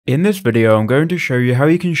In this video, I'm going to show you how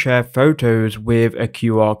you can share photos with a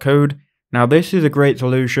QR code. Now, this is a great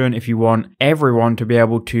solution if you want everyone to be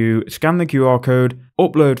able to scan the QR code,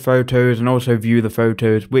 upload photos, and also view the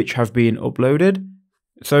photos which have been uploaded.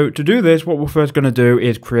 So to do this, what we're first going to do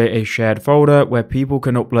is create a shared folder where people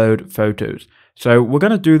can upload photos. So we're going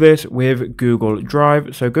to do this with Google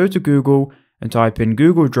Drive. So go to Google and type in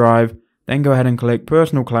Google Drive, then go ahead and click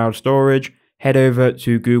Personal Cloud Storage. Head over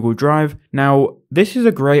to Google Drive. Now, this is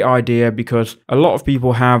a great idea because a lot of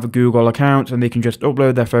people have Google accounts and they can just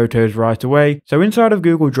upload their photos right away. So inside of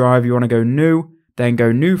Google Drive, you want to go New, then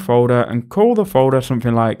go New Folder and call the folder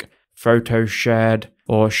something like Photos Shared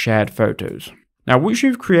or Shared Photos. Now, once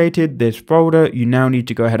you've created this folder, you now need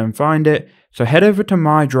to go ahead and find it. So head over to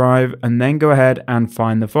My Drive and then go ahead and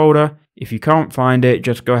find the folder. If you can't find it,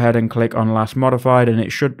 just go ahead and click on Last Modified and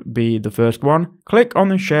it should be the first one. Click on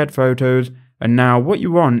the Shared Photos. And now what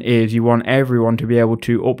you want is you want everyone to be able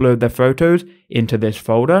to upload their photos into this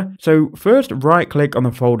folder. So first right click on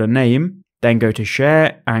the folder name, then go to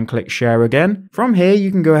share and click share again. From here,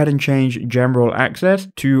 you can go ahead and change general access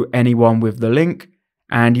to anyone with the link.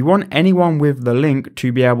 And you want anyone with the link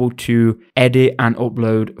to be able to edit and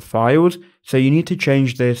upload files. So you need to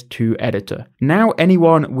change this to editor. Now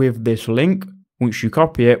anyone with this link, once you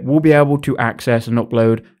copy it, will be able to access and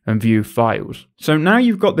upload and view files. So now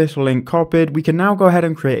you've got this link copied, we can now go ahead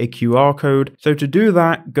and create a QR code. So to do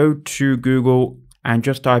that, go to Google and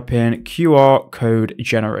just type in QR code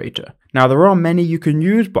generator. Now there are many you can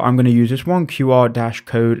use, but I'm going to use this one,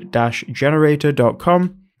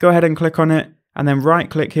 qr-code-generator.com. Go ahead and click on it and then right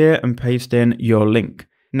click here and paste in your link.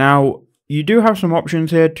 Now, you do have some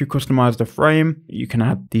options here to customize the frame. You can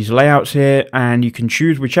add these layouts here and you can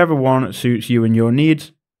choose whichever one suits you and your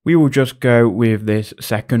needs. We will just go with this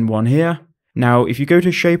second one here. Now, if you go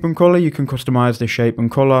to shape and color, you can customize the shape and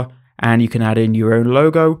color and you can add in your own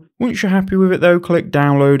logo. Once you're happy with it though, click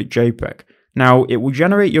download JPEG. Now, it will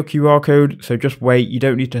generate your QR code, so just wait. You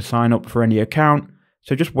don't need to sign up for any account.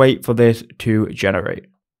 So just wait for this to generate.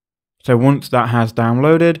 So once that has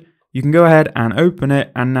downloaded, you can go ahead and open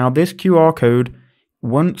it, and now this QR code,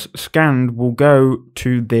 once scanned, will go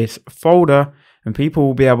to this folder and people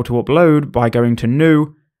will be able to upload by going to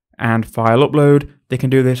New and File Upload. They can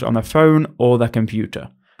do this on their phone or their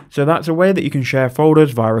computer. So that's a way that you can share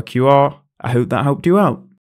folders via a QR. I hope that helped you out.